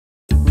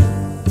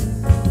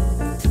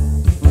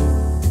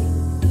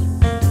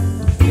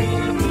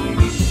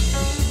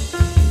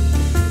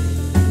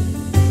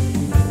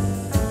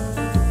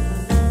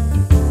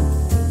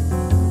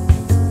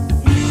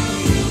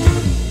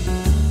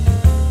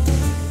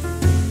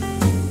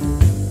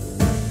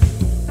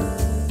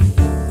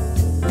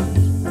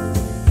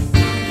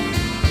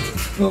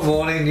Good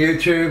morning,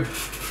 YouTube.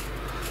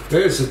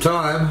 Here's the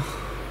time.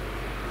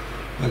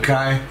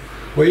 Okay,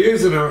 we're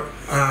using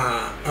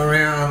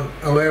around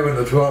 11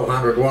 to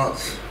 1200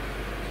 watts.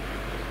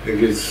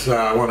 If you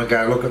want to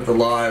go look at the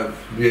live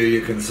view, you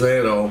can see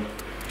it all.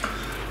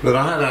 But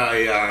I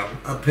had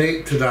a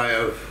peak today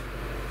of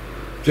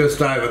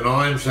just over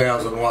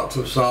 9,000 watts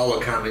of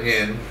solar coming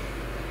in,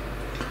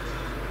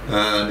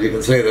 and you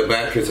can see the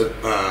battery's at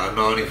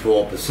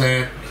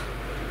 94%,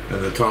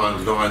 and the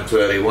time's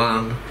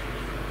 9:31,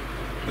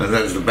 and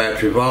there's the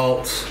battery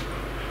volts.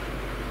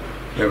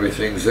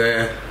 Everything's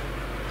there.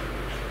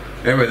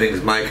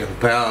 Everything's making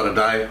power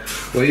today.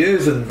 We're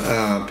using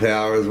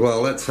power as well.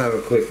 Let's have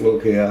a quick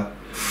look here.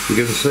 You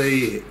can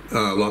see,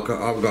 like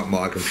I've got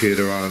my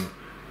computer on,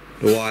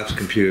 the wife's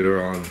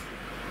computer on,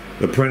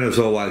 the printer's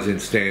always in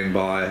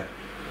standby,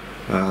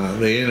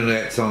 the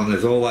internet's on,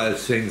 there's all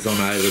those things on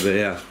over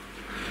there.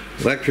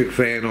 Electric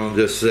fan on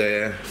just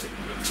there.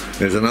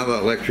 There's another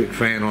electric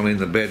fan on in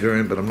the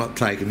bedroom, but I'm not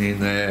taking it in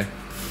there.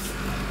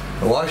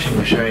 The washing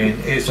machine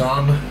is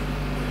on.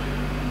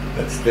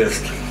 It's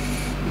just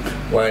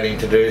waiting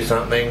to do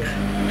something.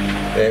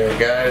 There it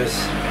goes.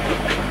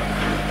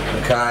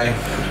 Okay.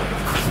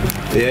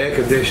 The air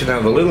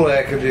conditioner, the little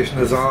air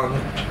conditioner's on,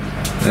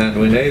 and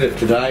we need it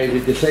today.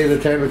 Did you see the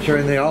temperature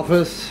in the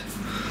office?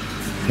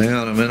 Hang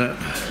on a minute.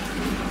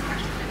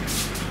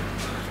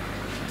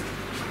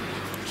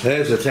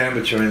 There's the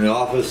temperature in the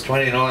office,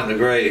 29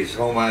 degrees,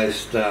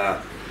 almost,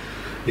 yeah,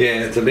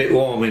 it's a bit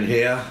warm in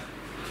here.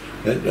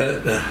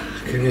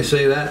 Can you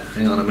see that?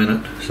 Hang on a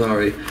minute,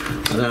 sorry.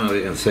 I don't know if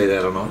you can see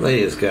that or not. There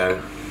you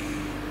go.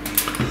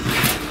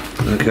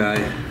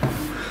 Okay.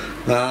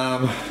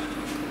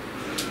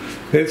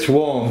 It's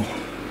warm.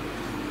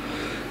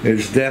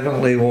 It's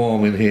definitely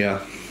warm in here.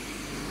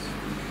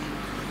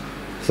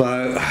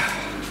 So,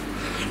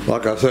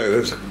 like I said,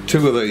 there's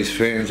two of these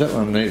fans. That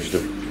one needs the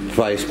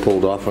face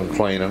pulled off and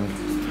clean them.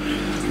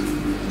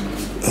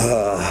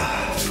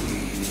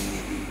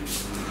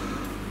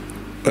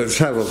 Let's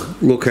have a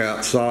look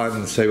outside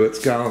and see what's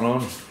going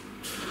on.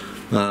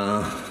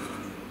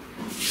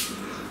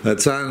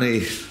 It's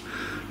only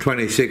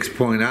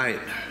 26.8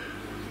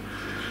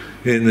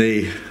 in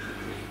the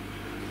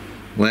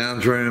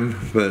lounge room,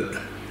 but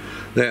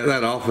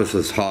that office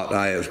is hot,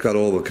 eh? It's got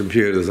all the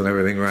computers and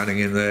everything running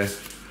in there.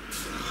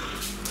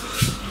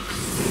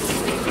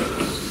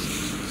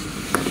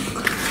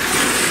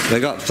 They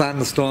got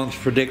thunderstorms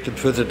predicted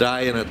for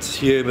today, and it's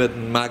humid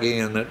and muggy,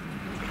 and it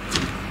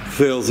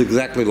feels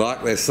exactly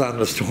like there's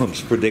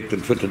thunderstorms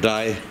predicted for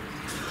today.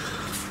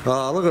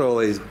 Oh, look at all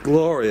these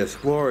glorious,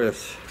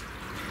 glorious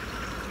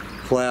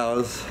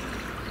flowers.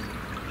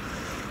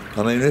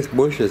 I mean, this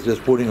bush is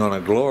just putting on a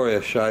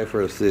glorious show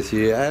for us this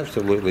year.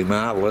 Absolutely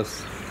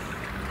marvellous.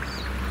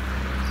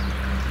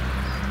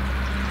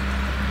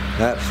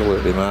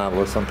 Absolutely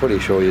marvellous. I'm pretty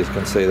sure you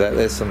can see that.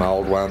 There's some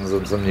old ones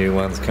and some new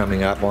ones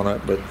coming up on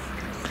it,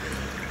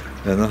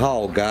 and the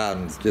whole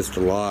garden's just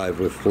alive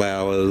with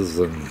flowers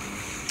and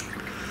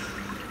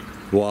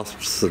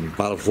wasps and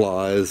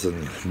butterflies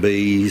and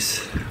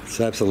bees. It's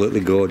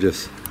absolutely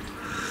gorgeous.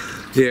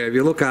 Yeah, if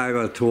you look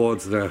over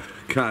towards the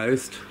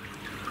coast,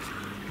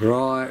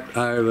 right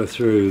over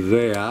through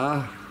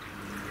there,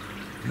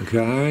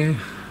 okay,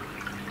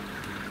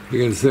 you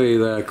can see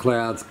the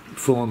clouds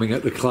forming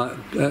at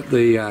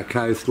the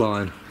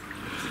coastline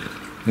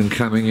and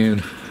coming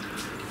in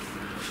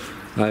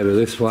over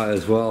this way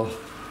as well.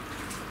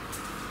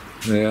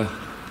 Yeah,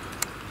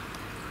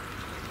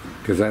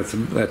 because that's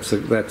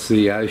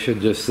the ocean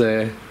just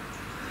there.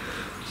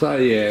 So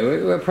yeah,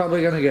 we're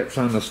probably going to get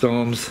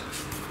thunderstorms.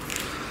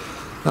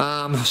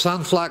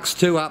 Sunflux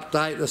 2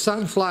 update. The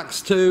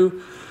Sunflux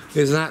 2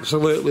 is an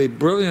absolutely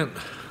brilliant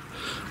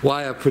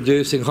way of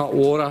producing hot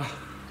water.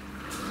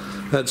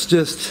 It's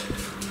just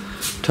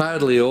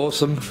totally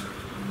awesome.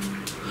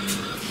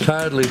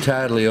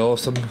 Totally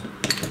awesome.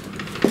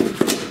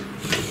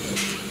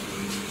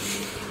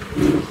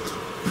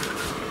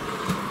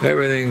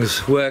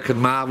 Everything's working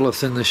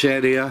marvellous in the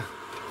shed here,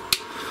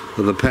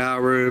 with the power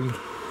room.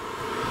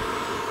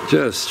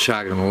 Just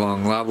chugging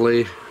along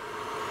lovely.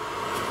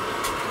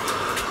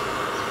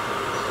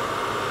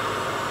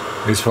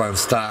 This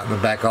one's starting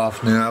to back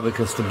off now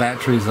because the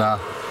batteries are,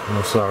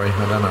 oh sorry,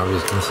 I don't know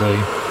if you can see.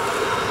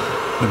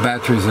 The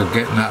batteries are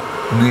getting up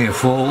near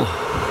full.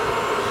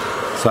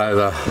 So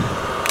the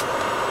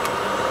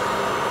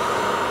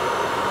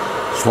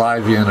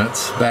slave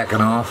unit's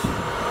backing off.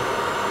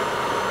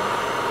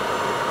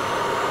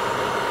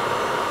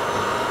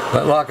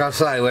 But like I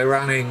say, we're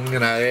running, you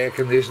know, air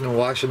conditioner,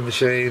 washing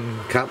machine,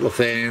 couple of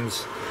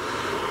fans,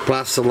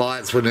 plus the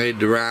lights we need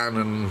to run,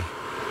 and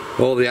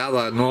all the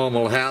other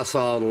normal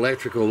household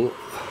electrical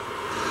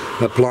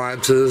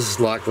appliances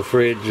like the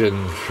fridge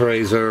and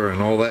freezer and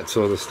all that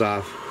sort of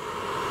stuff.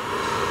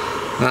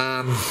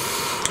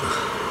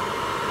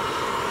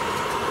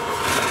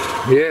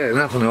 Yeah,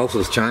 nothing else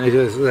has changed.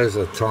 There's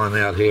a time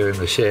out here in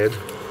the shed.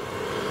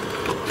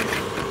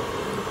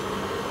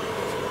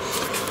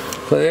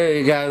 So there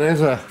you go,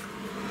 there's a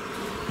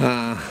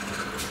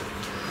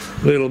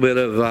Little bit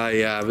of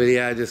a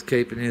video just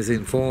keeping you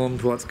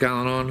informed what's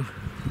going on,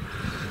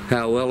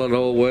 how well it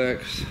all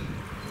works.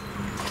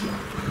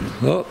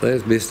 Oh,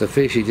 there's Mr.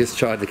 Fish. He just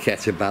tried to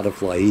catch a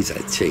butterfly. He's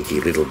a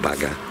cheeky little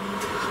bugger.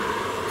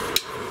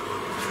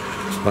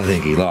 I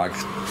think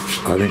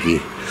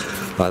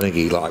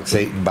he likes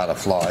eating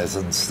butterflies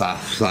and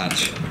stuff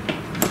such.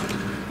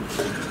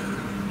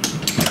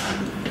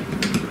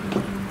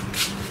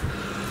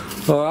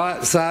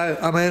 Alright, so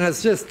I mean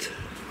it's just,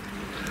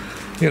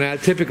 you know,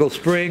 typical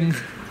spring.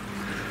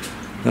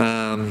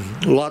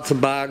 Lots of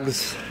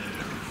bugs,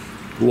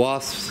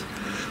 wasps,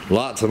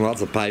 lots and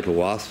lots of paper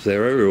wasps.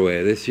 They're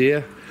everywhere this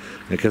year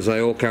because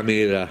they all come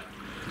here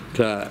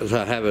to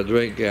have a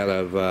drink out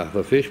of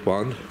the fish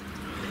pond.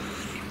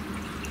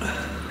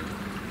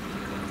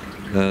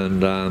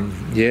 And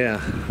yeah,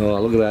 oh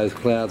look at those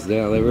clouds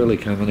now, they're really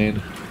coming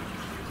in.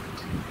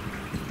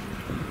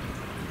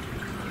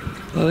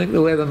 I think the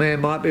weatherman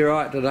might be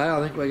right today.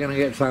 I think we're going to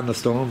get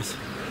thunderstorms.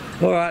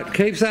 Alright,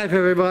 keep safe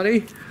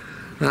everybody.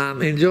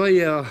 Enjoy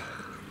your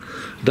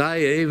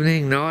day,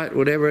 evening, night,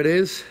 whatever it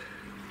is.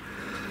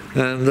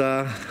 And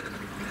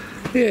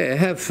yeah,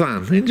 have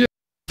fun. Enjoy.